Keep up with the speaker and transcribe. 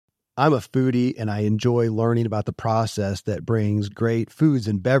I'm a foodie and I enjoy learning about the process that brings great foods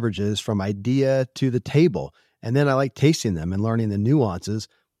and beverages from idea to the table. And then I like tasting them and learning the nuances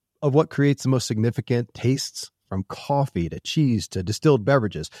of what creates the most significant tastes, from coffee to cheese to distilled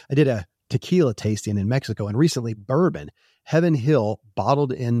beverages. I did a tequila tasting in Mexico and recently bourbon. Heaven Hill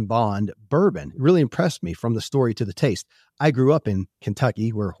bottled in bond bourbon really impressed me from the story to the taste. I grew up in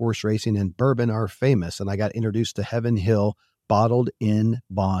Kentucky where horse racing and bourbon are famous, and I got introduced to Heaven Hill bottled in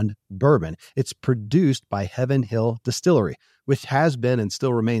bond bourbon. It's produced by Heaven Hill Distillery, which has been and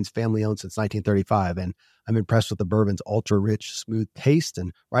still remains family owned since 1935. And I'm impressed with the bourbon's ultra rich, smooth taste.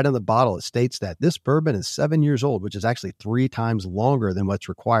 And right on the bottle, it states that this bourbon is 7 years old, which is actually 3 times longer than what's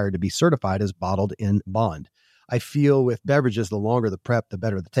required to be certified as bottled in bond. I feel with beverages, the longer the prep, the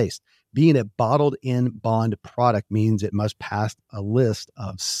better the taste. Being a bottled in bond product means it must pass a list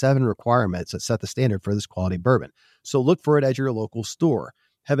of 7 requirements that set the standard for this quality bourbon. So look for it at your local store.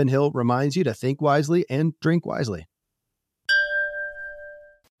 Heaven Hill reminds you to think wisely and drink wisely.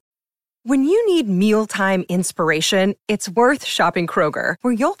 When you need mealtime inspiration, it's worth shopping Kroger,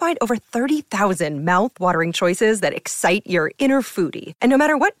 where you'll find over 30,000 mouth-watering choices that excite your inner foodie. And no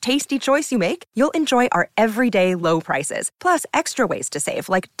matter what tasty choice you make, you'll enjoy our everyday low prices, plus extra ways to save,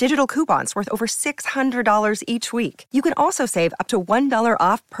 like digital coupons worth over $600 each week. You can also save up to $1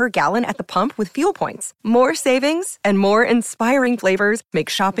 off per gallon at the pump with fuel points. More savings and more inspiring flavors make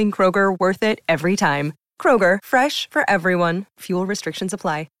shopping Kroger worth it every time. Kroger, fresh for everyone. Fuel restrictions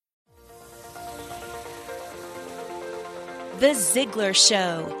apply. The Ziglar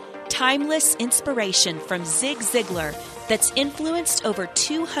Show. Timeless inspiration from Zig Ziglar that's influenced over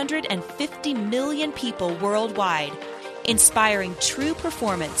 250 million people worldwide. Inspiring true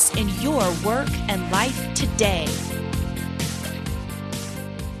performance in your work and life today.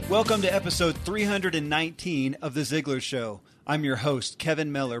 Welcome to episode 319 of The Ziglar Show. I'm your host,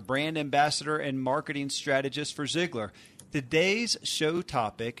 Kevin Miller, brand ambassador and marketing strategist for Ziglar. Today's show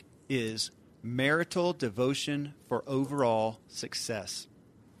topic is marital devotion for overall success.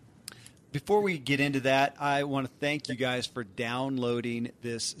 Before we get into that, I want to thank you guys for downloading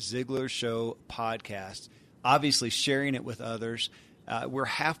this Ziglar Show podcast, obviously sharing it with others. We're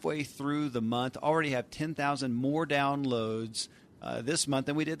halfway through the month, already have 10,000 more downloads this month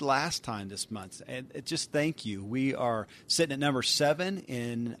than we did last time this month. And just thank you. We are sitting at number 7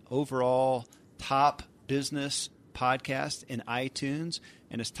 in overall top business podcast in iTunes.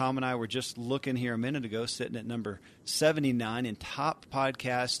 And as Tom and I were just looking here a minute ago, sitting at number 79 in top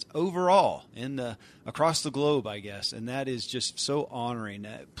podcasts overall across the globe, I guess. And that is just so honoring.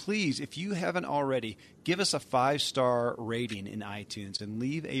 Please, if you haven't already, give us a 5-star rating in iTunes and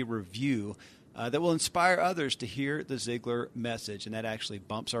leave a review that will inspire others to hear the Ziglar message. And that actually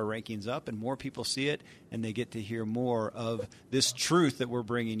bumps our rankings up and more people see it and they get to hear more of this truth that we're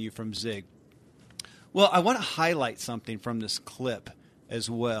bringing you from Zig. Well, I want to highlight something from this clip as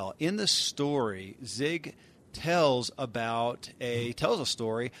well. In the story, Zig tells a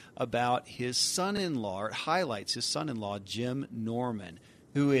story about his son-in-law. It highlights his son-in-law, Jim Norman,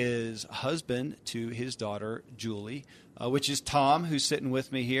 who is husband to his daughter, Julie, which is Tom, who's sitting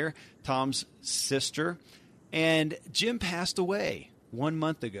with me here, Tom's sister. And Jim passed away 1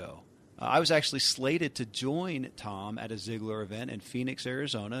 month ago. I was actually slated to join Tom at a Ziglar event in Phoenix,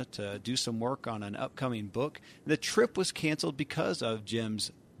 Arizona to do some work on an upcoming book. The trip was canceled because of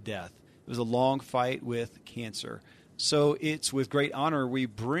Jim's death. It was a long fight with cancer. So it's with great honor we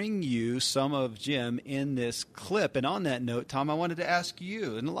bring you some of Jim in this clip. And on that note, Tom, I wanted to ask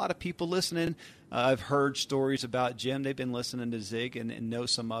you, and a lot of people listening, I've heard stories about Jim. They've been listening to Zig and know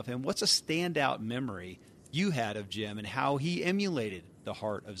some of him. What's a standout memory you had of Jim and how he emulated the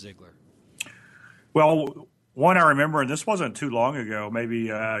heart of Ziglar? Well, one I remember, and this wasn't too long ago, maybe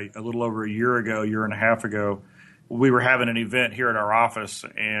a little over a year and a half ago, we were having an event here at our office.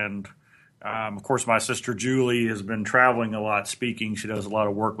 And, of course, my sister Julie has been traveling a lot, speaking. She does a lot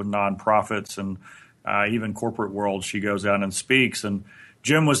of work with nonprofits and even corporate world. She goes out and speaks. And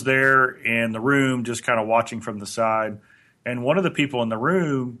Jim was there in the room just kind of watching from the side. And one of the people in the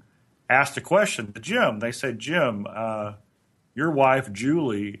room asked a question to Jim. They said, Jim, your wife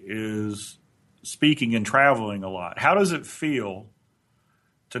Julie is speaking and traveling a lot. How does it feel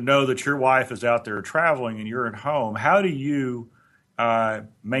to know that your wife is out there traveling and you're at home? How do you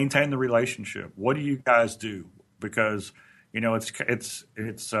maintain the relationship? What do you guys do? Because, it's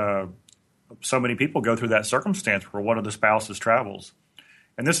so many people go through that circumstance where one of the spouses travels.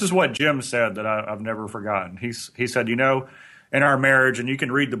 And this is what Jim said that I've never forgotten. He said, in our marriage, and you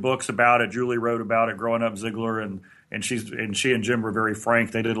can read the books about it, Julie wrote about it, Growing Up Ziglar, and she and Jim were very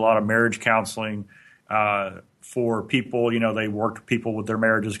frank. They did a lot of marriage counseling. for people. They worked with people with their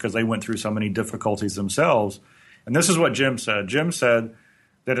marriages because they went through so many difficulties themselves. And this is what Jim said. Jim said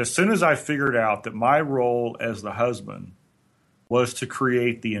that as soon as I figured out that my role as the husband was to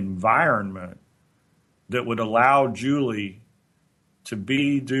create the environment that would allow Julie to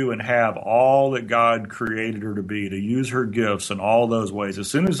be, do, and have all that God created her to be, to use her gifts in all those ways. As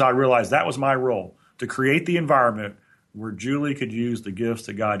soon as I realized that was my role, to create the environment where Julie could use the gifts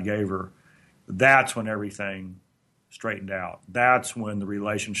that God gave her, that's when everything straightened out. That's when the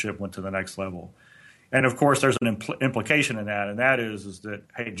relationship went to the next level. And, of course, there's an implication in that, and that is that,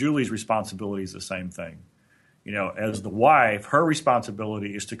 hey, Julie's responsibility is the same thing. As the wife, her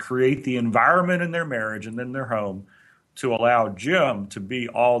responsibility is to create the environment in their marriage and in their home to allow Jim to be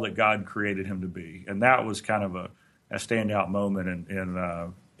all that God created him to be. And that was kind of a standout moment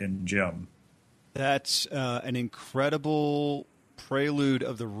in Jim. That's an incredible prelude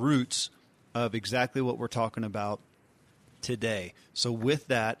of the roots of exactly what we're talking about today. So with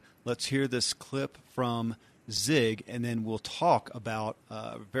that, let's hear this clip from Zig, and then we'll talk about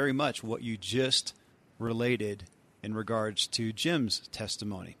very much what you just related in regards to Jim's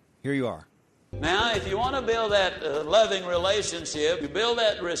testimony. Here you are. Now, if you want to build that loving relationship, you build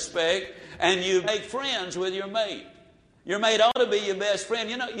that respect, and you make friends with your mate. Your mate ought to be your best friend.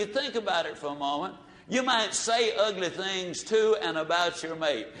 You think about it for a moment. You might say ugly things to and about your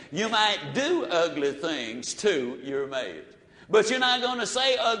mate. You might do ugly things to your mate. But you're not going to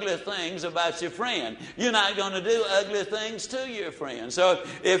say ugly things about your friend. You're not going to do ugly things to your friend. So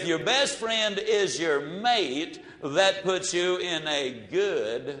if your best friend is your mate, that puts you in a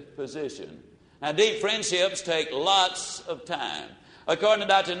good position. Now, deep friendships take lots of time. According to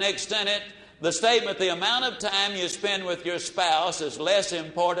Dr. Nick Stennett, the statement, the amount of time you spend with your spouse is less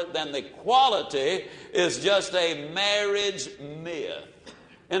important than the quality, is just a marriage myth.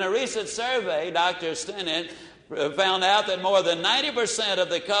 In a recent survey, Dr. Stennett found out that more than 90% of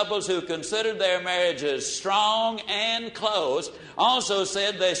the couples who considered their marriages strong and close also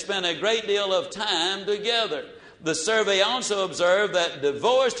said they spent a great deal of time together. The survey also observed that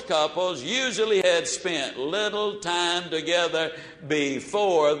divorced couples usually had spent little time together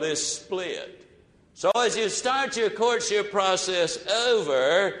before the split. So as you start your courtship process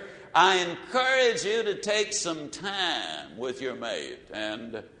over, I encourage you to take some time with your mate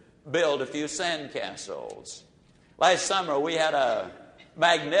and build a few sandcastles. Last summer, we had a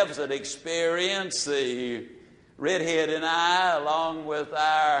magnificent experience. The redhead and I, along with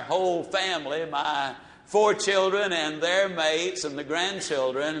our whole family, my 4 children and their mates and the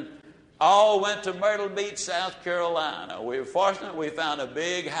grandchildren, all went to Myrtle Beach, South Carolina. We were fortunate. We found a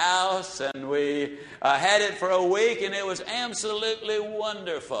big house, and we had it for a week, and it was absolutely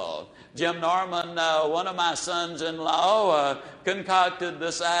wonderful. Jim Norman, one of my sons-in-law, concocted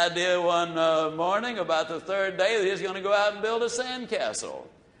this idea one morning about the third day that he was going to go out and build a sandcastle.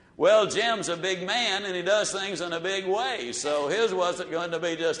 Well, Jim's a big man, and he does things in a big way, so his wasn't going to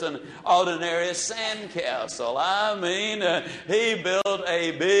be just an ordinary sandcastle. I mean, he built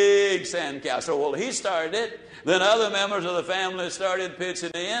a big sandcastle. Well, he started it. Then other members of the family started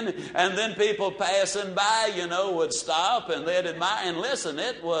pitching in, and then people passing by, would stop and they'd admire. And listen,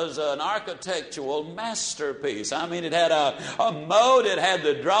 it was an architectural masterpiece. I mean, it had a moat, it had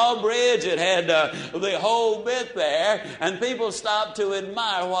the drawbridge, it had the whole bit there, and people stopped to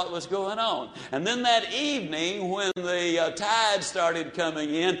admire what was going on. And then that evening, when the tide started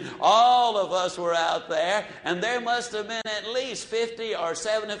coming in, all of us were out there, and there must have been at least 50 or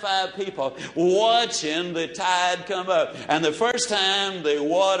 75 people watching the tide come up. And the first time the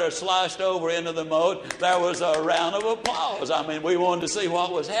water sloshed over into the moat, there was a round of applause. I mean, we wanted to see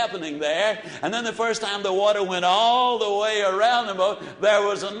what was happening there. And then the first time the water went all the way around the moat, there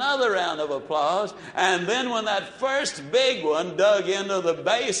was another round of applause. And then when that first big one dug into the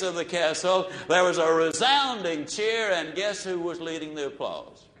base of the castle, there was a resounding cheer, and guess who was leading the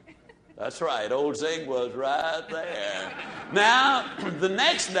applause? That's right, old Zig was right there. Now, the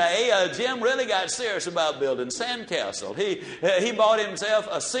next day, Jim really got serious about building sandcastle. He bought himself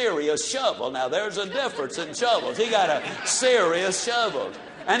a serious shovel. Now, there's a difference in shovels. He got a serious shovel.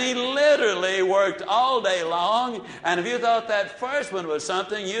 And he literally worked all day long. And if you thought that first one was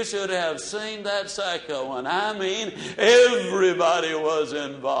something, you should have seen that second one. I mean, everybody was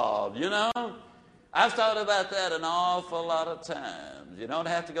involved, I've thought about that an awful lot of times. You don't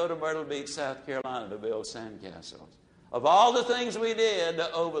have to go to Myrtle Beach, South Carolina to build sandcastles. Of all the things we did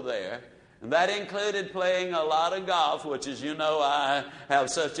over there, and that included playing a lot of golf, which, as you know, I have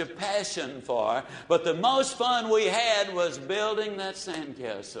such a passion for. But the most fun we had was building that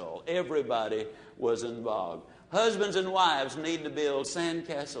sandcastle. Everybody was involved. Husbands and wives need to build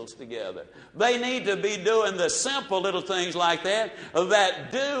sandcastles together. They need to be doing the simple little things like that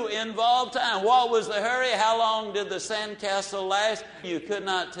do involve time. What was the hurry? How long did the sandcastle last? You could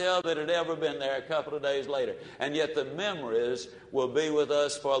not tell that it had ever been there a couple of days later. And yet the memories will be with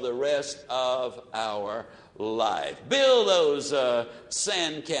us for the rest of our life. Build those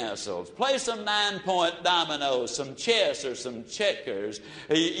sandcastles. Play some 9-point dominoes, some chess or some checkers.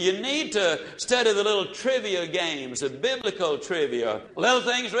 You need to study the little trivia games, the biblical trivia. Little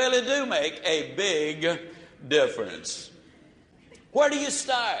things really do make a big difference. Where do you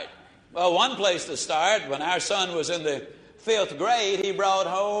start? Well, one place to start, when our son was in the 5th grade, he brought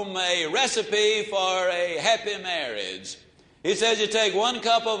home a recipe for a happy marriage. He says you take 1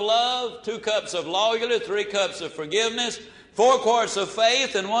 cup of love, 2 cups of loyalty, 3 cups of forgiveness, 4 quarts of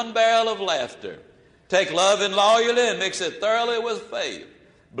faith, and 1 barrel of laughter. Take love and loyalty and mix it thoroughly with faith.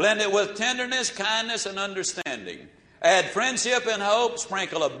 Blend it with tenderness, kindness, and understanding. Add friendship and hope,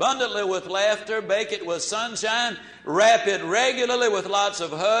 sprinkle abundantly with laughter, bake it with sunshine, wrap it regularly with lots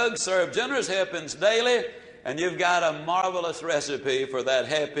of hugs, serve generous helpings daily, and you've got a marvelous recipe for that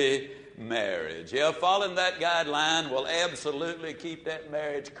happy marriage. Yeah, following that guideline will absolutely keep that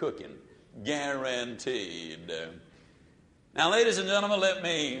marriage cooking. Guaranteed. Now, ladies and gentlemen, let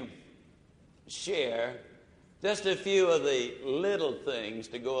me share just a few of the little things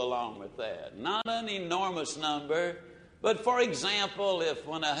to go along with that. Not an enormous number, but for example, if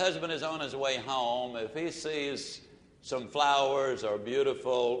when a husband is on his way home, if he sees some flowers or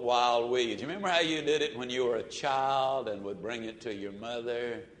beautiful wild weeds. You remember how you did it when you were a child and would bring it to your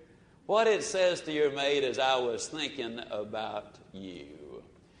mother? What it says to your mate is, I was thinking about you.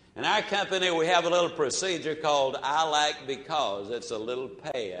 In our company, we have a little procedure called I like because. It's a little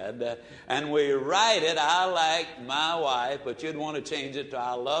pad. And we write it, I like my wife, but you'd want to change it to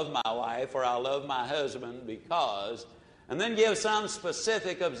I love my wife or I love my husband because. And then give some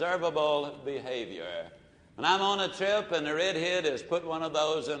specific observable behavior. When I'm on a trip and the redhead has put one of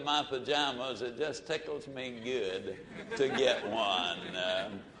those in my pajamas, it just tickles me good to get one.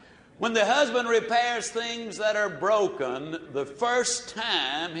 When the husband repairs things that are broken the first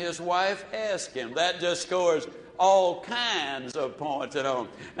time his wife asks him, that just scores all kinds of points at home.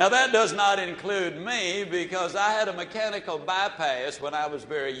 Now, that does not include me because I had a mechanical bypass when I was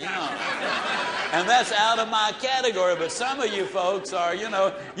very young. And that's out of my category. But some of you folks are,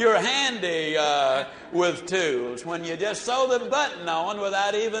 you're handy with tools. When you just sew the button on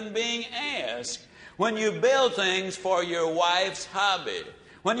without even being asked. When you build things for your wife's hobby.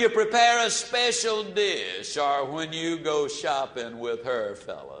 When you prepare a special dish, or when you go shopping with her,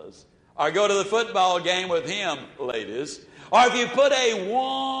 fellas, or go to the football game with him, ladies, or if you put a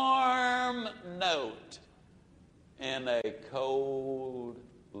warm note in a cold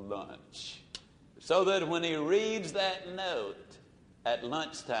lunch, so that when he reads that note at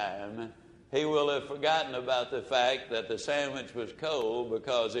lunchtime, he will have forgotten about the fact that the sandwich was cold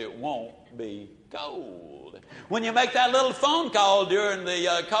because it won't be cold. When you make that little phone call during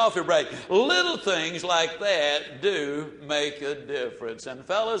the coffee break, little things like that do make a difference. And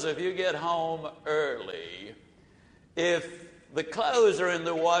fellas, if you get home early, if the clothes are in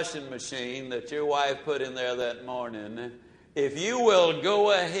the washing machine that your wife put in there that morning, if you will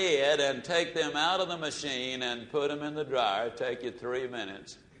go ahead and take them out of the machine and put them in the dryer, it'll take you 3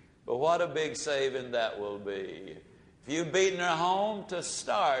 minutes. But what a big saving that will be. If you've beaten her home to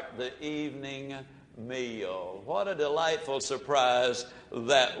start the evening meal, what a delightful surprise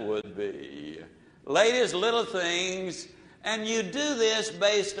that would be. Ladies, little things, and you do this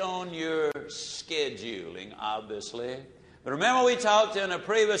based on your scheduling, obviously. But remember we talked in a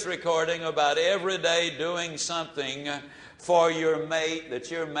previous recording about every day doing something for your mate that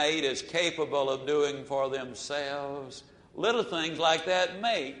your mate is capable of doing for themselves. Little things like that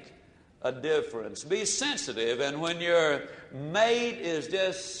make a difference. Be sensitive, and when your mate is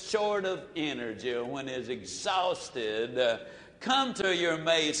just short of energy, or when is exhausted, come to your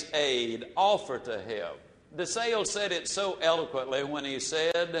mate's aid, offer to help. DeSale said it so eloquently when he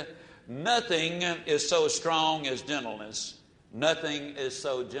said, nothing is so strong as gentleness. Nothing is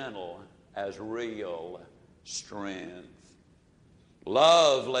so gentle as real strength.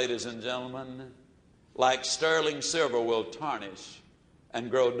 Love, ladies and gentlemen, like sterling silver, will tarnish and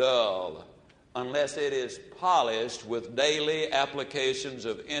grow dull unless it is polished with daily applications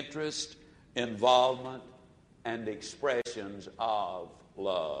of interest, involvement, and expressions of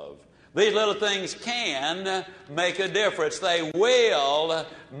love. These little things can make a difference. They will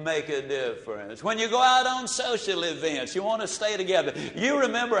make a difference. When you go out on social events, you want to stay together. You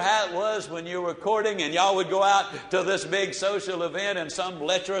remember how it was when you were courting and y'all would go out to this big social event and some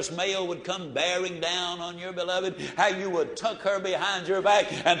lecherous male would come bearing down on your beloved, how you would tuck her behind your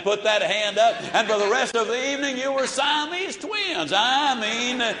back and put that hand up, and for the rest of the evening you were Siamese twins. I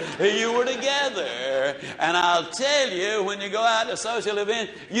mean, you were together. And I'll tell you, when you go out to a social event,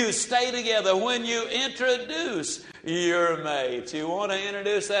 you stay together. When you introduce your mate, you want to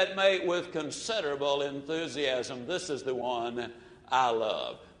introduce that mate with considerable enthusiasm. This is the one I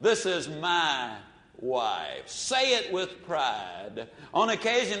love. This is my wife. Say it with pride. On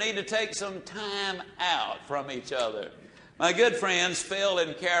occasion, you need to take some time out from each other. My good friends Phil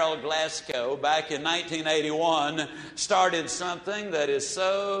and Carol Glasgow back in 1981 started something that is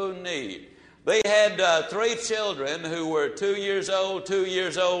so neat. They had 3 children who were 2 years old, 2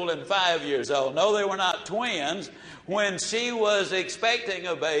 years old, and 5 years old. No, they were not twins. When she was expecting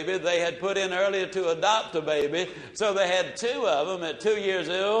a baby, they had put in earlier to adopt a baby, so they had 2 of them at 2 years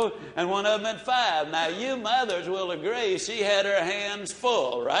old and 1 of them at 5. Now, you mothers will agree she had her hands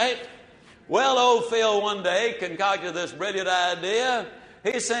full, right? Well, old Phil one day concocted this brilliant idea.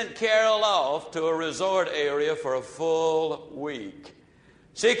 He sent Carol off to a resort area for a full week.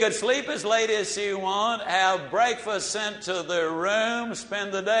 She could sleep as late as she wanted, have breakfast sent to their room,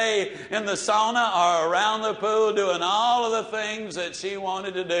 spend the day in the sauna or around the pool doing all of the things that she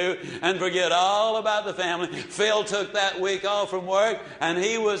wanted to do and forget all about the family. Phil took that week off from work, and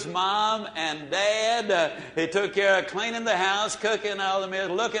he was mom and dad. He took care of cleaning the house, cooking all the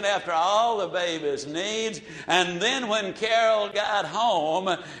meals, looking after all the baby's needs. And then when Carol got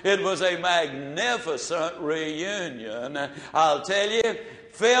home, it was a magnificent reunion. I'll tell you,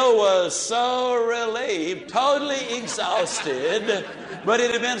 Phil was so relieved, totally exhausted, but it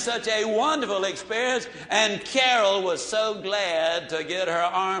had been such a wonderful experience, and Carol was so glad to get her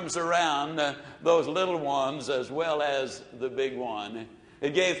arms around those little ones as well as the big one.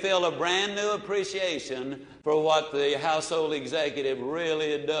 It gave Phil a brand new appreciation for what the household executive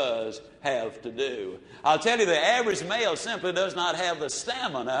really does have to do. I'll tell you, the average male simply does not have the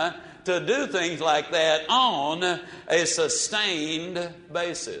stamina to do things like that on a sustained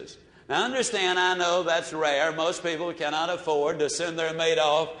basis. Now understand, I know that's rare. Most people cannot afford to send their mate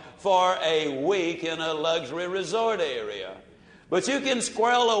off for a week in a luxury resort area. But you can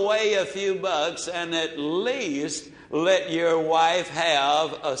squirrel away a few bucks and at least let your wife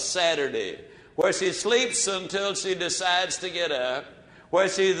have a Saturday where she sleeps until she decides to get up, where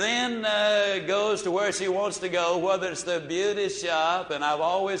she then goes to where she wants to go, whether it's the beauty shop. And I've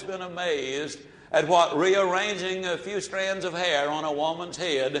always been amazed at what rearranging a few strands of hair on a woman's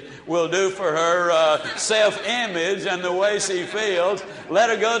head will do for her self-image and the way she feels. Let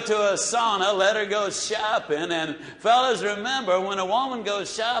her go to a sauna, let her go shopping. And fellas, remember, when a woman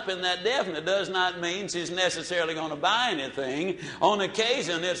goes shopping, that definitely does not mean she's necessarily going to buy anything. On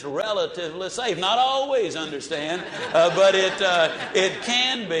occasion, it's relatively safe. Not always, understand, but it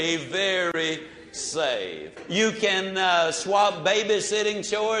can be very safe. You can swap babysitting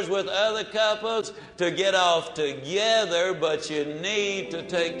chores with other couples to get off together, but you need to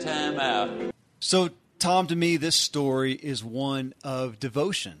take time out. So, Tom, to me, this story is one of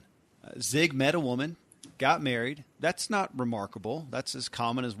devotion. Zig met a woman, got married. That's not remarkable. That's as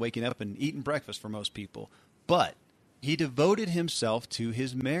common as waking up and eating breakfast for most people. But he devoted himself to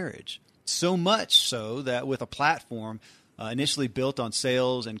his marriage, so much so that with a platform initially built on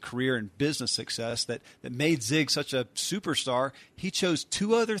sales and career and business success that made Zig such a superstar, he chose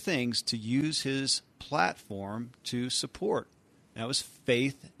 2 other things to use his platform to support. That was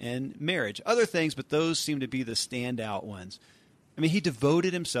faith and marriage. Other things, but those seem to be the standout ones. I mean, he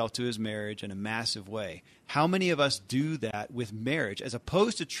devoted himself to his marriage in a massive way. How many of us do that with marriage as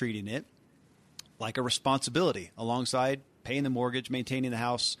opposed to treating it like a responsibility alongside paying the mortgage, maintaining the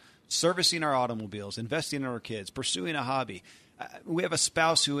house, servicing our automobiles, investing in our kids, pursuing a hobby? We have a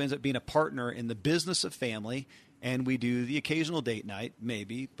spouse who ends up being a partner in the business of family, and we do the occasional date night,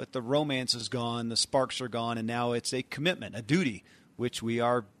 maybe, but the romance is gone, the sparks are gone, and now it's a commitment, a duty, which we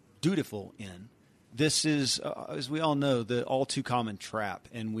are dutiful in. This is, as we all know, the all too common trap,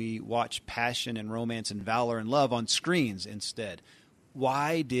 and we watch passion and romance and valor and love on screens instead.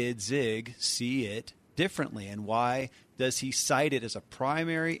 Why did Zig see it differently, and why does he cite it as a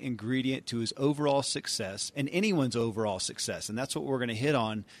primary ingredient to his overall success and anyone's overall success? And that's what we're going to hit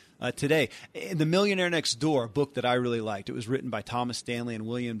on today. In The Millionaire Next Door, a book that I really liked, it was written by Thomas Stanley and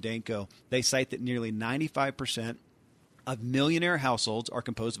William Danko. They cite that nearly 95% of millionaire households are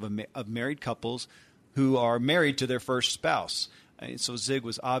composed of married couples who are married to their first spouse. So Zig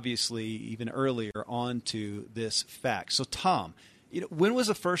was obviously even earlier onto this fact. So Tom, when was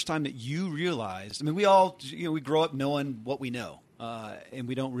the first time that you realized? I mean, we all, we grow up knowing what we know, and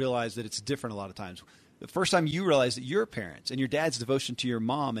we don't realize that it's different a lot of times. The first time you realized that your parents and your dad's devotion to your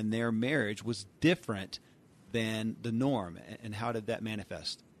mom and their marriage was different than the norm, and how did that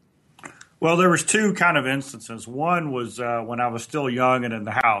manifest? Well, there was two kind of instances. One was when I was still young and in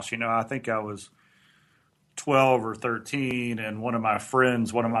the house. I think I was 12 or 13, and one of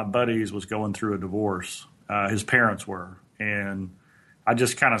my buddies was going through a divorce. His parents were, and I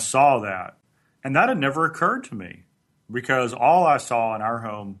just kind of saw that. And that had never occurred to me because all I saw in our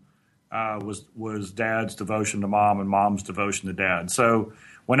home was dad's devotion to mom and mom's devotion to dad. So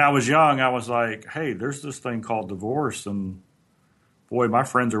when I was young, I was like, hey, there's this thing called divorce, and boy, my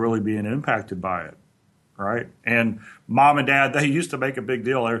friends are really being impacted by it, right? And mom and dad, they used to make a big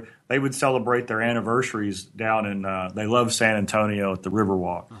deal. They would celebrate their anniversaries down in, they love San Antonio at the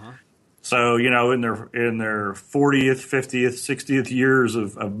Riverwalk. Uh-huh. So, in their 40th, 50th, 60th years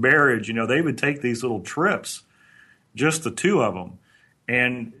of marriage, they would take these little trips, just the two of them.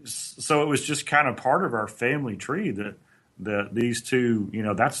 And so it was just kind of part of our family tree that these two,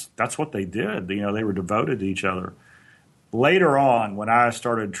 that's what they did. They were devoted to each other. Later on, when I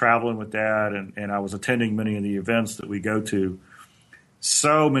started traveling with Dad and I was attending many of the events that we go to,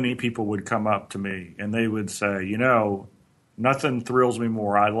 so many people would come up to me and they would say, nothing thrills me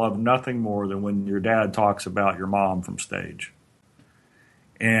more. I love nothing more than when your dad talks about your mom from stage.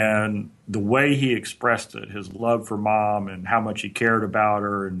 And the way he expressed it, his love for mom and how much he cared about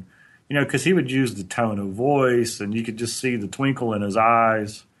her. And, because he would use the tone of voice and you could just see the twinkle in his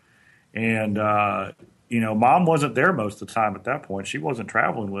eyes. And, mom wasn't there most of the time at that point. She wasn't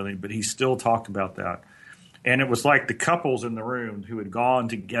traveling with him, but he still talked about that. And it was like the couples in the room who had gone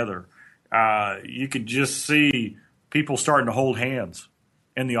together. You could just see people starting to hold hands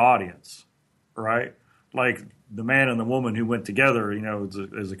in the audience, right? Like the man and the woman who went together,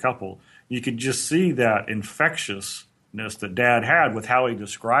 as a couple. You could just see that infectiousness that Dad had with how he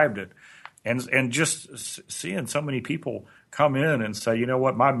described it. And just seeing so many people come in and say,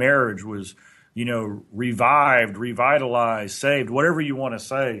 my marriage was revived, revitalized, saved, whatever you want to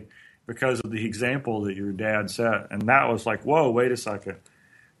say, because of the example that your dad set. And that was like, whoa, wait a second.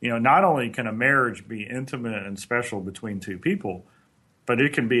 Not only can a marriage be intimate and special between two people, but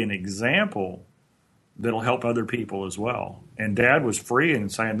it can be an example that'll help other people as well. And Dad was free in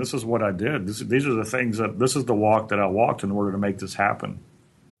saying, this is what I did. These are the things this is the walk that I walked in order to make this happen.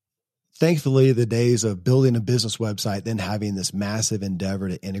 Thankfully, the days of building a business website, then having this massive endeavor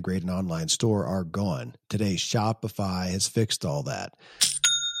to integrate an online store are gone. Today, Shopify has fixed all that.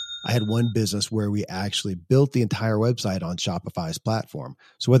 I had one business where we actually built the entire website on Shopify's platform.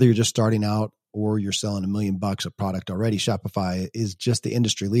 So whether you're just starting out or you're selling $1 million of product already, Shopify is just the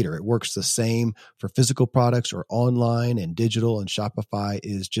industry leader. It works the same for physical products or online and digital, and Shopify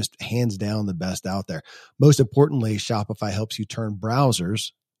is just hands down the best out there. Most importantly, Shopify helps you turn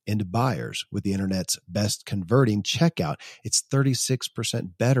browsers into buyers with the internet's best converting checkout. It's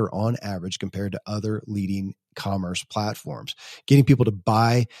 36% better on average compared to other leading commerce platforms. Getting people to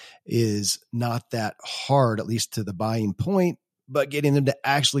buy is not that hard, at least to the buying point, but getting them to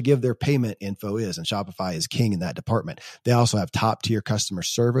actually give their payment info is, and Shopify is king in that department. They also have top tier customer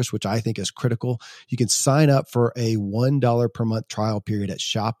service, which I think is critical. You can sign up for a $1 per month trial period at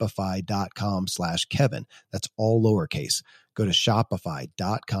shopify.com/Kevin. That's all lowercase. Go to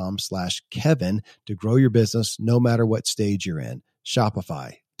shopify.com/Kevin to grow your business no matter what stage you're in.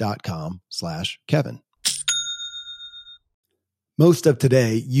 Shopify.com/Kevin. Most of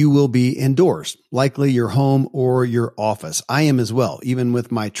today, you will be indoors, likely your home or your office. I am as well. Even with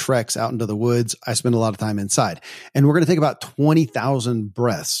my treks out into the woods, I spend a lot of time inside. And we're going to take about 20,000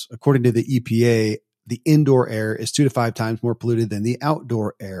 breaths. According to the EPA, the indoor air is 2 to 5 times more polluted than the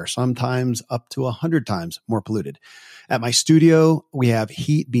outdoor air, sometimes up to 100 times more polluted. At my studio, we have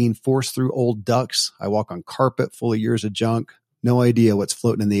heat being forced through old ducts. I walk on carpet full of years of junk. No idea what's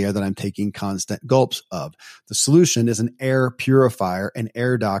floating in the air that I'm taking constant gulps of. The solution is an air purifier, and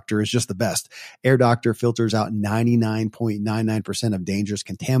Air Doctor is just the best. Air Doctor filters out 99.99% of dangerous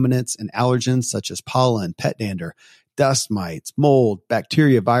contaminants and allergens such as pollen, pet dander, dust mites, mold,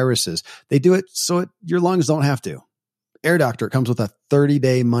 bacteria, viruses. They do it so your lungs don't have to. Air Doctor comes with a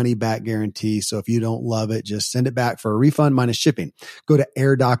 30-day money-back guarantee, so if you don't love it, just send it back for a refund minus shipping. Go to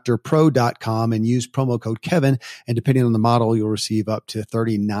airdoctorpro.com and use promo code Kevin, and depending on the model, you'll receive up to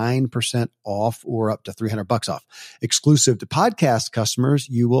 39% off or up to $300 off. Exclusive to podcast customers,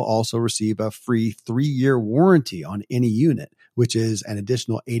 you will also receive a free 3-year warranty on any unit. which is an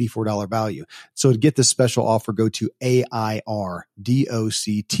additional $84 value. So to get this special offer, go to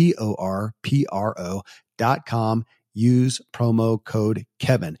AIRDOCTORPRO.com. Use promo code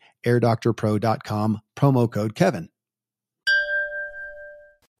Kevin, airdoctorpro.com, promo code Kevin.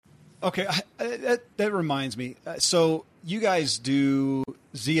 Okay, that reminds me. So you guys do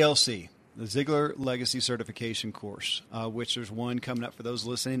ZLC, the Ziegler Legacy Certification course, which there's one coming up for those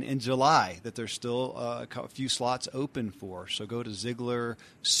listening in July that there's still a few slots open for. So go to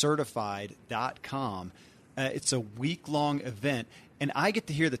ZieglerCertified.com. It's a week-long event, and I get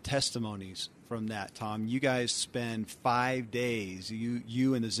to hear the testimonies from that, Tom. You guys spend 5 days,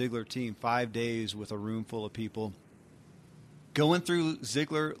 you and the Ziegler team, 5 days with a room full of people going through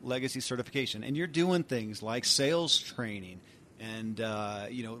Ziegler Legacy Certification, and you're doing things like sales training and,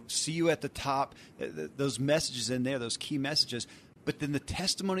 see you at the top, those messages in there, those key messages. But then the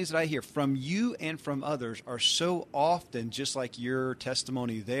testimonies that I hear from you and from others are so often just like your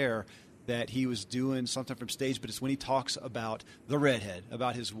testimony there, that he was doing something from stage, but it's when he talks about the redhead,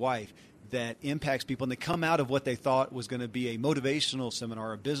 about his wife, that impacts people, and they come out of what they thought was going to be a motivational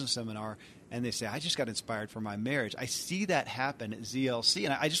seminar, a business seminar, and they say, I just got inspired for my marriage. I see that happen at ZLC,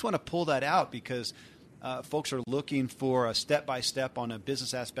 and I just want to pull that out because folks are looking for a step-by-step on a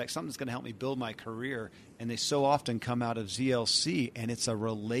business aspect, something that's going to help me build my career, and they so often come out of ZLC, and it's a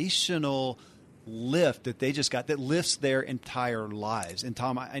relational lift that they just got that lifts their entire lives. And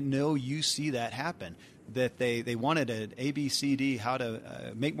Tom, I know you see that happen, that they wanted an ABCD, how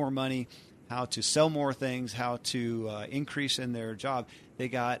to make more money, how to sell more things, how to increase in their job. They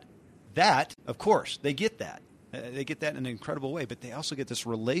got that, of course, they get that. They get that in an incredible way, but they also get this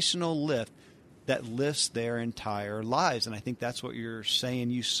relational lift that lifts their entire lives. And I think that's what you're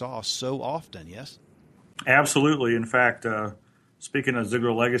saying you saw so often, yes? Absolutely. In fact, speaking of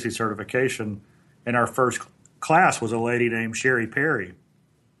Ziegler Legacy Certification, in our first class was a lady named Sherry Perry.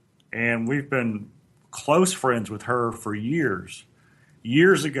 And we've been close friends with her for years.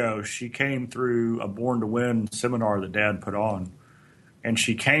 Years ago, she came through a Born to Win seminar that Dad put on. And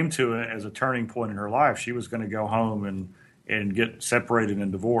she came to it as a turning point in her life. She was going to go home and get separated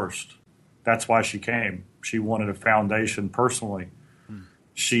and divorced. That's why she came. She wanted a foundation personally.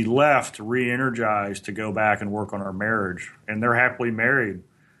 She left re-energized to go back and work on her marriage. And they're happily married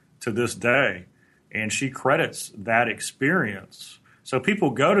to this day. And she credits that experience. So people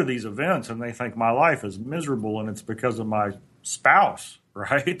go to these events and they think my life is miserable and it's because of my spouse,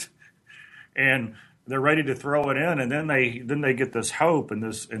 right? And they're ready to throw it in, and then they get this hope and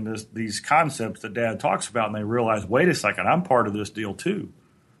these concepts that Dad talks about, and they realize, wait a second, I'm part of this deal too.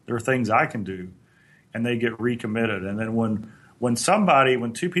 There are things I can do, and they get recommitted. And then when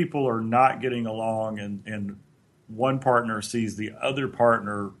two people are not getting along, and one partner sees the other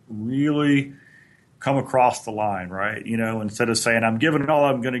partner really come across the line, right? Instead of saying, I'm giving all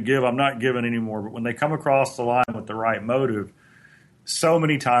I'm going to give, I'm not giving anymore. But when they come across the line with the right motive, so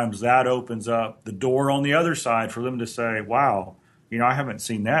many times that opens up the door on the other side for them to say, wow, I haven't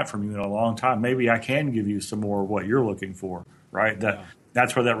seen that from you in a long time. Maybe I can give you some more of what you're looking for, right?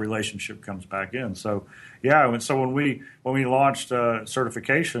 That's where that relationship comes back in. So, yeah. And so when we launched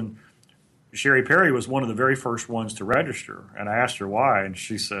certification, Sherry Perry was one of the very first ones to register. And I asked her why, and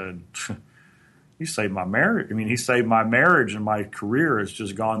she said, he saved my marriage. He saved my marriage, and my career has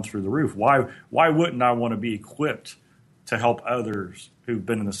just gone through the roof. Why wouldn't I want to be equipped to help others who've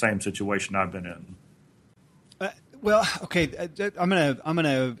been in the same situation I've been in? Well, okay, I'm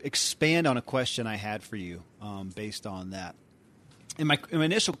gonna expand on a question I had for you based on that. And my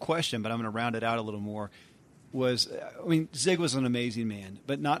initial question, but I'm going to round it out a little more, was, Zig was an amazing man,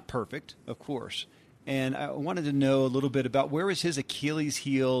 but not perfect, of course. And I wanted to know a little bit about where was his Achilles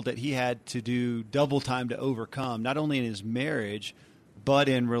heel that he had to do double time to overcome, not only in his marriage, but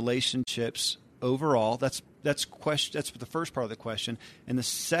in relationships overall. That's the first part of the question. And the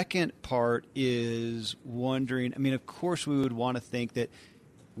second part is wondering, of course we would want to think that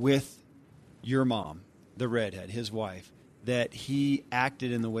with your mom, the redhead, his wife, that he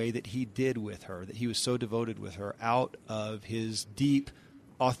acted in the way that he did with her, that he was so devoted with her out of his deep,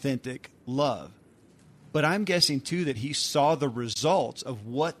 authentic love. But I'm guessing, too, that he saw the results of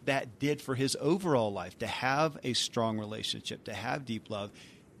what that did for his overall life, to have a strong relationship, to have deep love.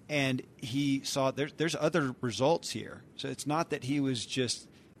 And he saw there's other results here. So it's not that he was just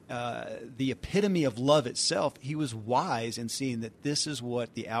the epitome of love itself. He was wise in seeing that this is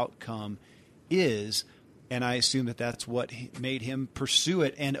what the outcome is. And I assume that that's what made him pursue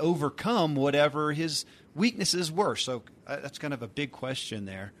it and overcome whatever his weaknesses were. So that's kind of a big question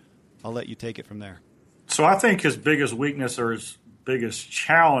there. I'll let you take it from there. So I think his biggest weakness or his biggest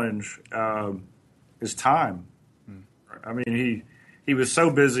challenge is time. I mean, he was so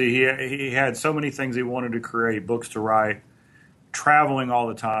busy. He had so many things he wanted to create, books to write, traveling all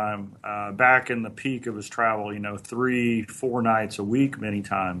the time. Back in the peak of his travel, 3-4 nights a week, many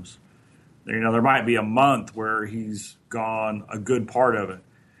times. There might be a month where he's gone a good part of it.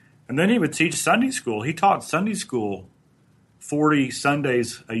 And then he would teach Sunday school. He taught Sunday school 40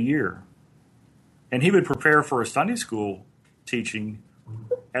 Sundays a year. And he would prepare for a Sunday school teaching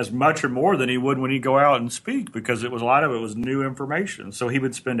as much or more than he would when he'd go out and speak, because a lot of it was new information. So he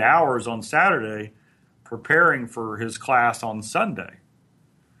would spend hours on Saturday preparing for his class on Sunday.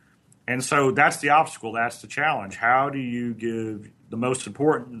 And so that's the obstacle. That's the challenge. How do you give the most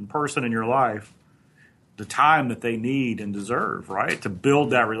important person in your life the time that they need and deserve, right, to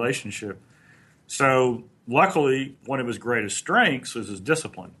build that relationship? So luckily, one of his greatest strengths was his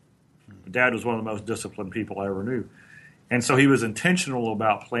discipline. Dad was one of the most disciplined people I ever knew. And so he was intentional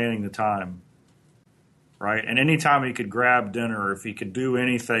about planning the time, right? And anytime he could grab dinner, if he could do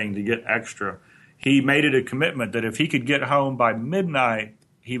anything to get extra, he made it a commitment that if he could get home by midnight,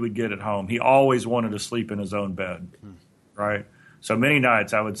 he would get it home. He always wanted to sleep in his own bed, right? So many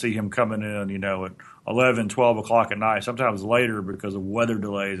nights I would see him coming in, at 11, 12 o'clock at night, sometimes later because of weather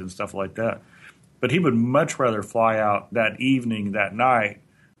delays and stuff like that. But he would much rather fly out that evening, that night,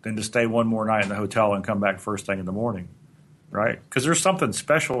 than to stay one more night in the hotel and come back first thing in the morning, right? Because there's something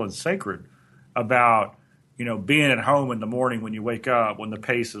special and sacred about, being at home in the morning when you wake up, when the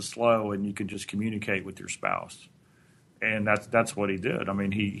pace is slow and you can just communicate with your spouse. And that's what he did. I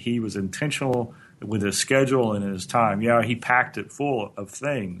mean, he was intentional with his schedule and his time. Yeah, he packed it full of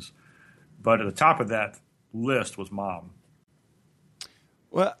things, but at the top of that list was Mom.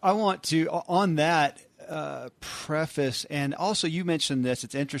 Well, I want to, on that preface, and also you mentioned this,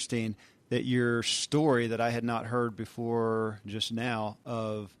 it's interesting that your story that I had not heard before just now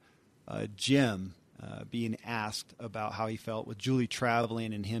of Jim being asked about how he felt with Julie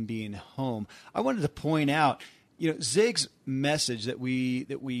traveling and him being home. I wanted to point out, Zig's message that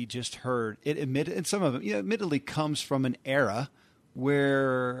we just heard, it admitted, and some of it, admittedly comes from an era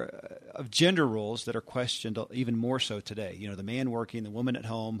where of gender roles that are questioned even more so today. The man working, the woman at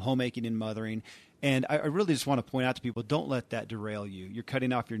home, homemaking and mothering. And I really just want to point out to people, don't let that derail you. You're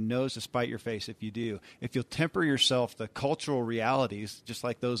cutting off your nose to spite your face if you do. If you'll temper yourself the cultural realities, just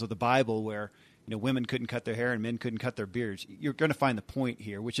like those of the Bible where women couldn't cut their hair and men couldn't cut their beards, you're going to find the point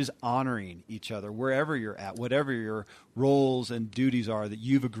here, which is honoring each other wherever you're at, whatever your roles and duties are that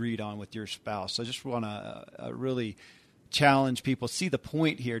you've agreed on with your spouse. So I just want to really challenge people. See the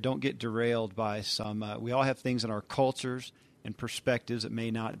point here. Don't get derailed by some. We all have things in our cultures and perspectives that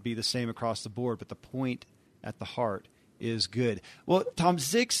may not be the same across the board, but the point at the heart is good. Well, Tom,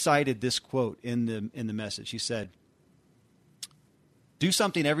 Zig cited this quote in the message. He said, "Do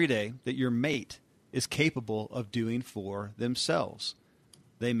something every day that your mate is capable of doing for themselves.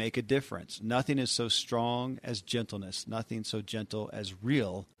 They make a difference. Nothing is so strong as gentleness. Nothing so gentle as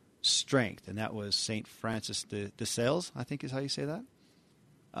real strength." And that was St. Francis de Sales, I think is how you say that.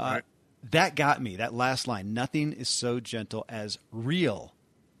 Right. That got me, that last line. Nothing is so gentle as real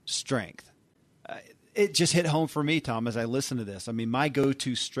strength. It just hit home for me, Tom, as I listened to this. I mean, my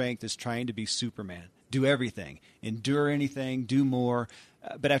go-to strength is trying to be Superman. Do everything, endure anything, do more.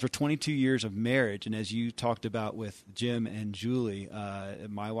 But after 22 years of marriage, and as you talked about with Jim and Julie,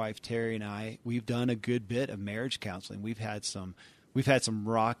 my wife Terry and I, we've done a good bit of marriage counseling. We've had some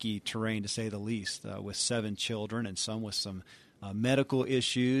rocky terrain, to say the least, with 7 children and some with some medical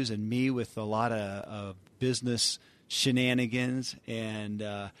issues, and me with a lot of business shenanigans.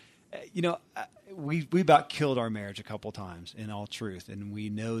 And we about killed our marriage a couple times, in all truth, and we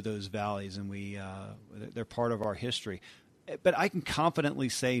know those valleys, and they're part of our history. But I can confidently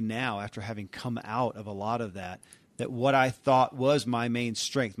say now, after having come out of a lot of that what I thought was my main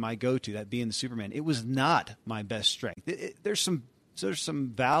strength, my go-to, that being the Superman, it was not my best strength. There's some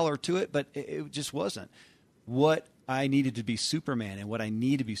valor to it, but it just wasn't what I needed to be Superman. And what I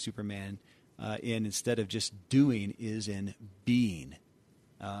need to be Superman in, instead of just doing, is in being.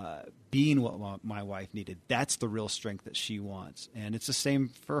 Being what my wife needed. That's the real strength that she wants. And it's the same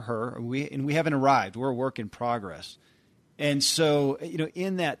for her. We haven't arrived. We're a work in progress. And so,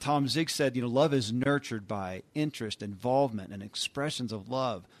 in that, Tom Zig said, love is nurtured by interest, involvement, and expressions of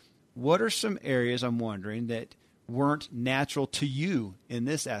love. What are some areas, I'm wondering, that weren't natural to you in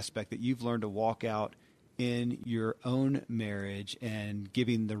this aspect that you've learned to walk out in your own marriage and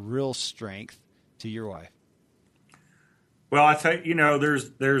giving the real strength to your wife? Well, I think,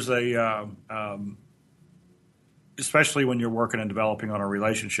 there's a, especially when you're working and developing on a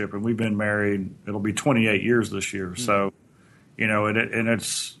relationship, and we've been married, it'll be 28 years this year. Mm-hmm. So, and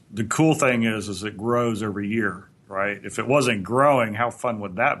it's, the cool thing is it grows every year, right? If it wasn't growing, how fun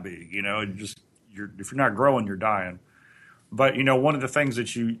would that be? You know, if you're not growing, you're dying. But, you know, one of the things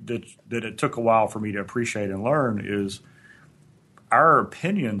that it took a while for me to appreciate and learn is our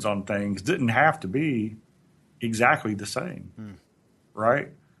opinions on things didn't have to be exactly the same, right?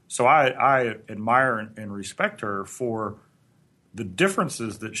 So I admire and respect her for the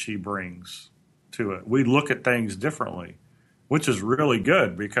differences that she brings to it. We look at things differently, which is really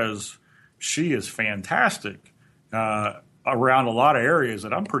good because she is fantastic around a lot of areas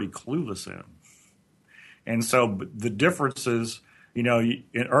that I'm pretty clueless in. And so the differences, you know,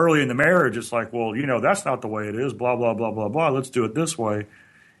 early in the marriage, it's like, well, you know, that's not the way it is, blah, blah, blah, blah, blah. Let's do it this way.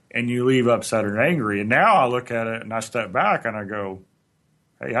 And you leave upset and angry. And now I look at it and I step back and I go,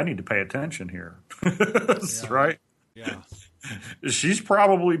 hey, I need to pay attention here. Right? Yeah. She's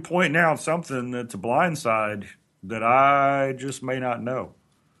probably pointing out something that's a blind side that I just may not know.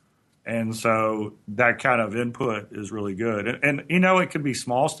 And so that kind of input is really good. And you know, it can be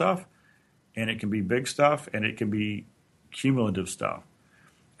small stuff, and it can be big stuff, and it can be cumulative stuff.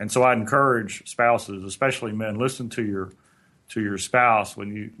 And so I'd encourage spouses, especially men, listen to your spouse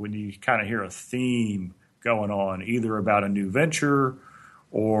when you kind of hear a theme going on, either about a new venture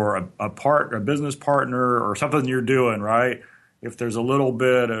or a business partner or something you're doing, right? If there's a little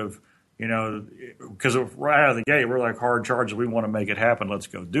bit of, you know, because right out of the gate, we're like hard charged. We want to make it happen. Let's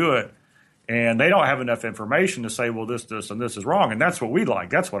go do it. And they don't have enough information to say, well, this, and this is wrong. And that's what we like.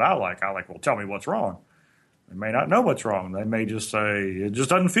 That's what I like. I like, well, tell me what's wrong. They may not know what's wrong. They may just say, it just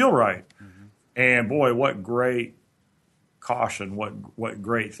doesn't feel right. Mm-hmm. And boy, what great caution, what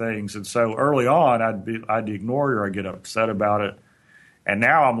great things. And so early on, I'd ignore her. I'd get upset about it. And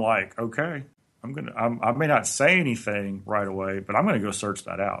now I'm like, okay, I may not say anything right away, but I'm going to go search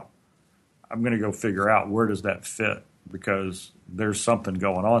that out. I'm going to go figure out where does that fit, because there's something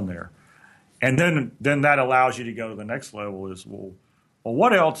going on there. And then that allows you to go to the next level is, well,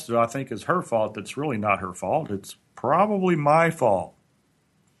 what else do I think is her fault that's really not her fault? It's probably my fault.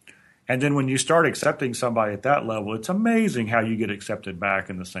 And then when you start accepting somebody at that level, it's amazing how you get accepted back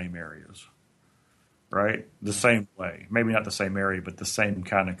in the same areas, right? The same way. Maybe not the same area, but the same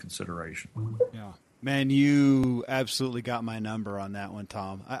kind of consideration. Yeah. Man, you absolutely got my number on that one,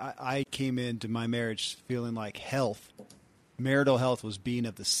 Tom. I came into my marriage feeling like marital health was being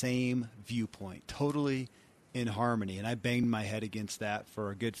of the same viewpoint, totally in harmony. And I banged my head against that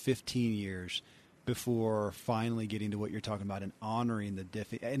for a good 15 years before finally getting to what you're talking about and honoring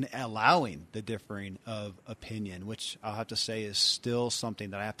and allowing the differing of opinion, which I'll have to say is still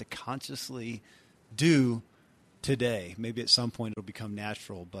something that I have to consciously do today. Maybe at some point it'll become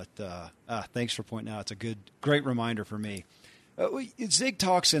natural, but thanks for pointing out. It's a great reminder for me. Zig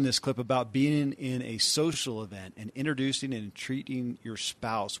talks in this clip about being in a social event and introducing and treating your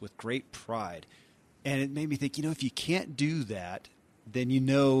spouse with great pride. And it made me think, if you can't do that, then you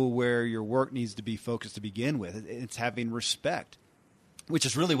know where your work needs to be focused to begin with. It's having respect, which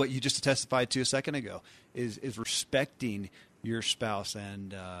is really what you just testified to a second ago, is respecting your spouse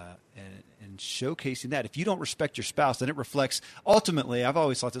and showcasing that. If you don't respect your spouse, then it reflects, ultimately, I've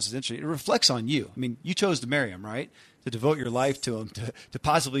always thought this is interesting, it reflects on you. I mean, you chose to marry him, right? To devote your life to him, to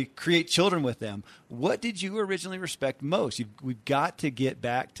possibly create children with them. What did you originally respect most? We've got to get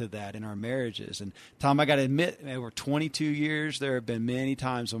back to that in our marriages. And Tom, I got to admit, over 22 years, there have been many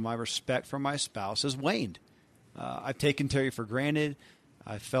times when my respect for my spouse has waned. I've taken Terry for granted.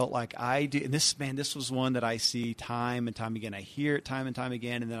 I felt like I do. And this was one that I see time and time again. I hear it time and time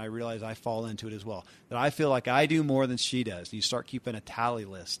again, and then I realize I fall into it as well. That I feel like I do more than she does. You start keeping a tally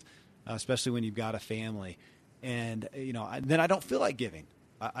list, especially when you've got a family. And, then I don't feel like giving.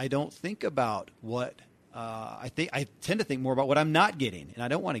 I don't think about what I tend to think more about what I'm not getting, and I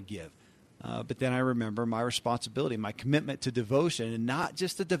don't want to give. But then I remember my responsibility, my commitment to devotion, and not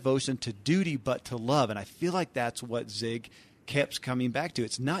just the devotion to duty, but to love. And I feel like that's what Zig kept coming back to.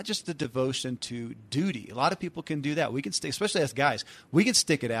 It's not just the devotion to duty. A lot of people can do that. We can especially as guys, we can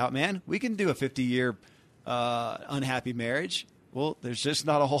stick it out, man. We can do a 50-year unhappy marriage. Well, there's just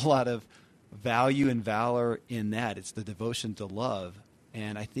not a whole lot of value and valor in that. It's the devotion to love.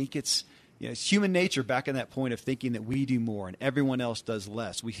 And I think it's human nature back in that point of thinking that we do more and everyone else does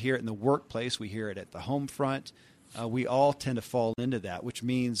less. We hear it in the workplace. We hear it at the home front. We all tend to fall into that, which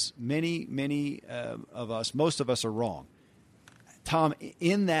means many of us, most of us are wrong. Tom,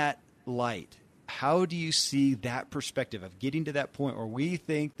 in that light, how do you see that perspective of getting to that point where we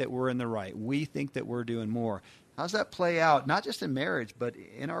think that we're in the right, we think that we're doing more? How's that play out, not just in marriage, but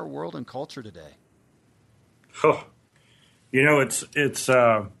in our world and culture today? Oh, it's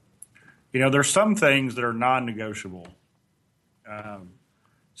there's some things that are non-negotiable.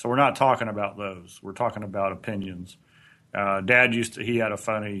 So we're not talking about those. We're talking about opinions. Dad he had a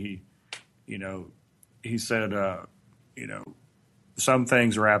funny, he said, some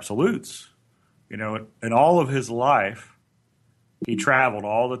things are absolutes. In all of his life, he traveled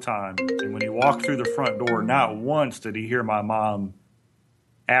all the time. And when he walked through the front door, not once did he hear my mom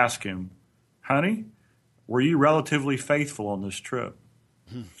ask him, honey, were you relatively faithful on this trip?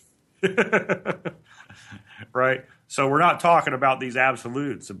 Right? So we're not talking about these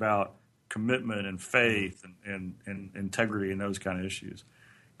absolutes about commitment and faith and integrity and those kind of issues.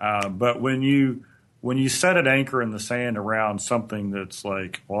 But when you set an anchor in the sand around something that's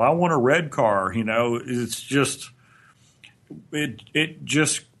like, well, I want a red car, it's just it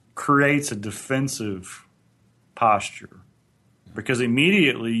just creates a defensive posture, because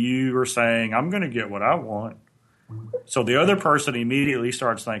immediately you are saying, I'm going to get what I want. So the other person immediately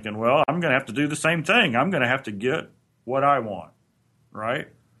starts thinking, well, I'm going to have to do the same thing. I'm going to have to get what I want, right?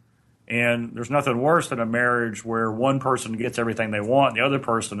 And there's nothing worse than a marriage where one person gets everything they want, and the other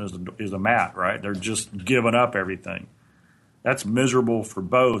person is a mat, right? They're just giving up everything. That's miserable for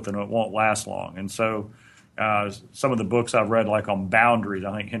both, and it won't last long. And so some of the books I've read, like on boundaries,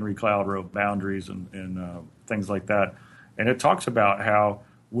 I think Henry Cloud wrote Boundaries and things like that. And it talks about how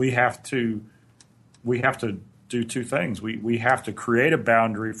we have to do two things. We have to create a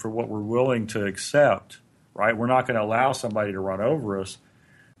boundary for what we're willing to accept, right? We're not going to allow somebody to run over us.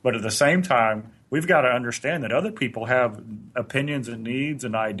 But at the same time, we've got to understand that other people have opinions and needs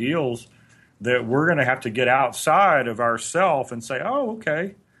and ideals that we're going to have to get outside of ourselves and say, oh,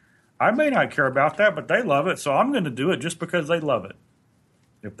 okay, I may not care about that, but they love it, so I'm going to do it just because they love it.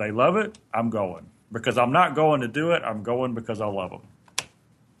 If they love it, I'm going. Because I'm not going to do it, I'm going because I love them.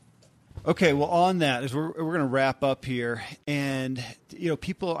 Okay, well, on that, as we're going to wrap up here, and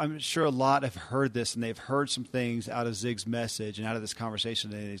people, I'm sure a lot have heard this, and they've heard some things out of Zig's message and out of this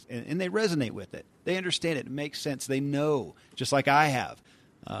conversation, and they resonate with it. They understand it. It makes sense. They know, just like I have,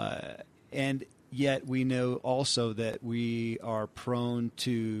 and yet we know also that we are prone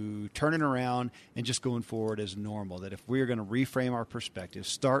to turning around and just going forward as normal, that if we're going to reframe our perspective,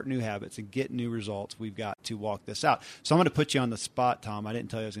 start new habits, and get new results, we've got to walk this out. So I'm going to put you on the spot, Tom. I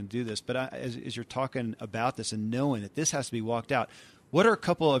didn't tell you I was going to do this, but as you're talking about this and knowing that this has to be walked out, what are a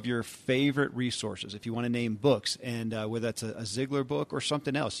couple of your favorite resources, if you want to name books, and whether that's a Ziglar book or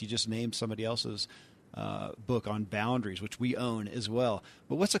something else? You just named somebody else's book on boundaries, which we own as well.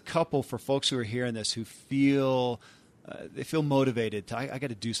 But what's a couple for folks who are hearing this who feel they feel motivated to, I got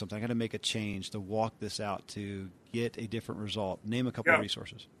to do something, I got to make a change, to walk this out, to get a different result? Name a couple of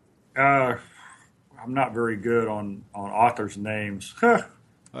resources. I'm not very good on authors' names.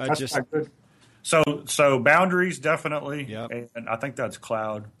 That's not good. So Boundaries, definitely. Yep. And I think that's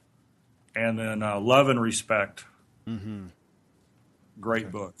Cloud. And then Love and Respect. Mm-hmm.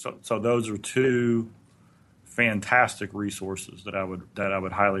 Great book. So those are two fantastic resources that I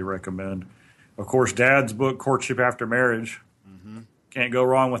would highly recommend. Of course, Dad's book, Courtship After Marriage. Mm-hmm. Can't go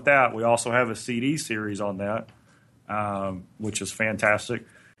wrong with that. We also have a CD series on that, which is fantastic.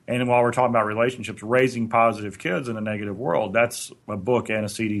 And while we're talking about relationships, Raising Positive Kids in a Negative World, that's a book and a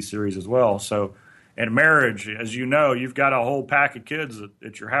CD series as well. So in marriage, as you know, you've got a whole pack of kids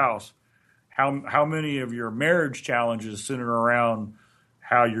at your house. How many of your marriage challenges center around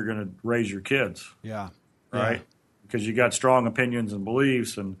how you're going to raise your kids? Yeah. Right? Yeah. Because you got strong opinions and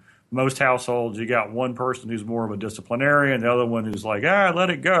beliefs, and most households, you got one person who's more of a disciplinarian, the other one who's like, let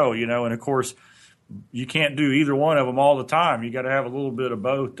it go, and of course, you can't do either one of them all the time. You got to have a little bit of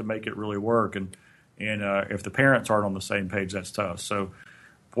both to make it really work. And if the parents aren't on the same page, that's tough. So,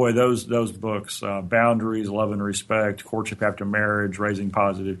 boy, those books, Boundaries, Love and Respect, Courtship After Marriage, Raising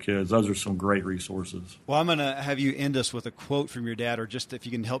Positive Kids, those are some great resources. Well, I'm going to have you end us with a quote from your dad, or just if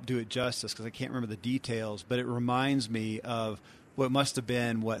you can help do it justice, because I can't remember the details, but it reminds me of what must have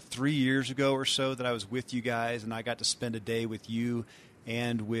been, 3 years ago or so, that I was with you guys, and I got to spend a day with you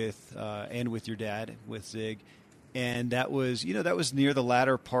and with your dad, with Zig. And that was near the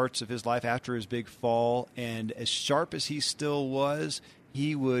latter parts of his life after his big fall. And as sharp as he still was,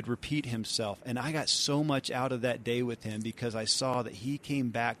 he would repeat himself. And I got so much out of that day with him, because I saw that he came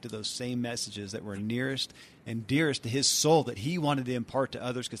back to those same messages that were nearest and dearest to his soul, that he wanted to impart to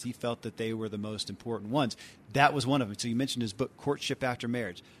others because he felt that they were the most important ones. That was one of them. So you mentioned his book, Courtship After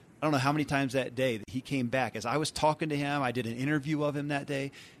Marriage. I don't know how many times that day that he came back. As I was talking to him, I did an interview of him that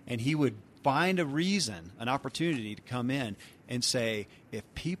day, and he would find a reason, an opportunity to come in and say, if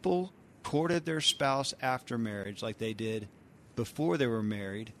people courted their spouse after marriage like they did before they were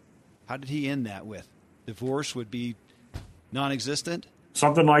married, how did he end that with? Divorce would be non-existent?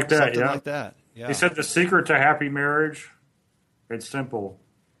 Something like that, Something like that, yeah. He said the secret to happy marriage, it's simple.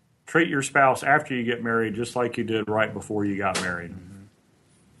 treat your spouse after you get married just like you did right before you got married.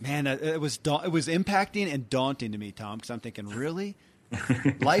 Man, it was impacting and daunting to me, Tom, because I'm thinking, really?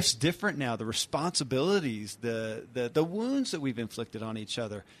 Life's different now. The responsibilities, the wounds that we've inflicted on each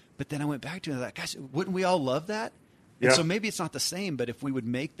other. But then I went back to that. Gosh, wouldn't we all love that? Yeah. And so maybe it's not the same, but if we would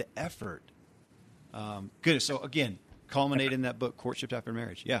make the effort. Good. So again, culminate in that book, Courtship After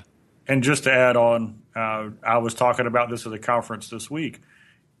Marriage. Yeah. And just to add on, I was talking about this at a conference this week.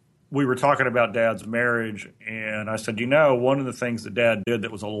 We were talking about Dad's marriage, and I said, one of the things that Dad did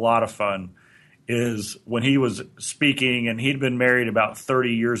that was a lot of fun is when he was speaking, and he'd been married about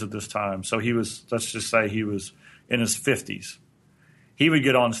 30 years at this time. So he was, let's just say he was in his 50s. He would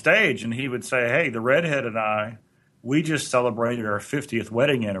get on stage and he would say, hey, the redhead and I, we just celebrated our 50th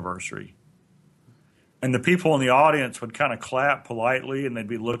wedding anniversary. And the people in the audience would kind of clap politely, and they'd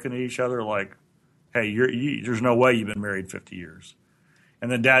be looking at each other like, hey, there's no way you've been married 50 years.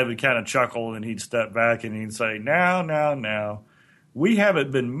 And then Dad would kind of chuckle, and he'd step back and he'd say, now, we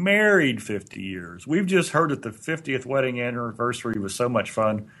haven't been married 50 years. We've just heard that the 50th wedding anniversary was so much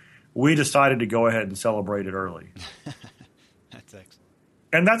fun, we decided to go ahead and celebrate it early. That's excellent.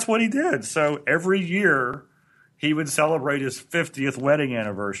 And that's what he did. So every year he would celebrate his 50th wedding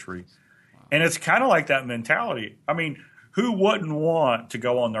anniversary. Wow. And it's kind of like that mentality. I mean, who wouldn't want to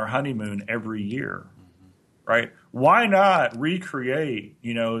go on their honeymoon every year? Right? Why not recreate,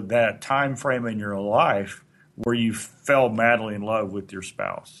 that time frame in your life where you fell madly in love with your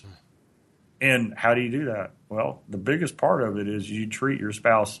spouse? And how do you do that? Well, the biggest part of it is you treat your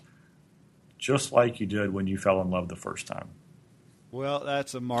spouse just like you did when you fell in love the first time. Well,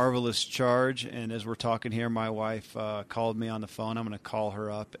 that's a marvelous charge. And as we're talking here, my wife called me on the phone. I'm going to call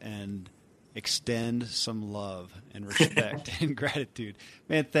her up and extend some love and respect and gratitude.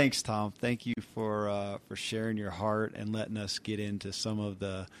 Man, thanks, Tom. Thank you for sharing your heart and letting us get into some of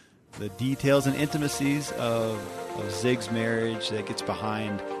the details and intimacies of Zig's marriage that gets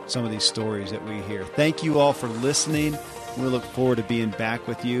behind some of these stories that we hear. Thank you all for listening. We look forward to being back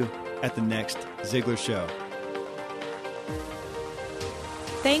with you at the next Ziglar Show.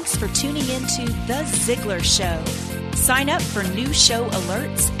 Thanks for tuning in to The Ziglar Show. Sign up for new show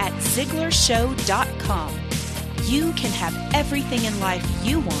alerts at ZiglarShow.com. You can have everything in life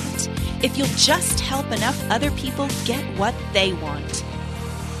you want if you'll just help enough other people get what they want.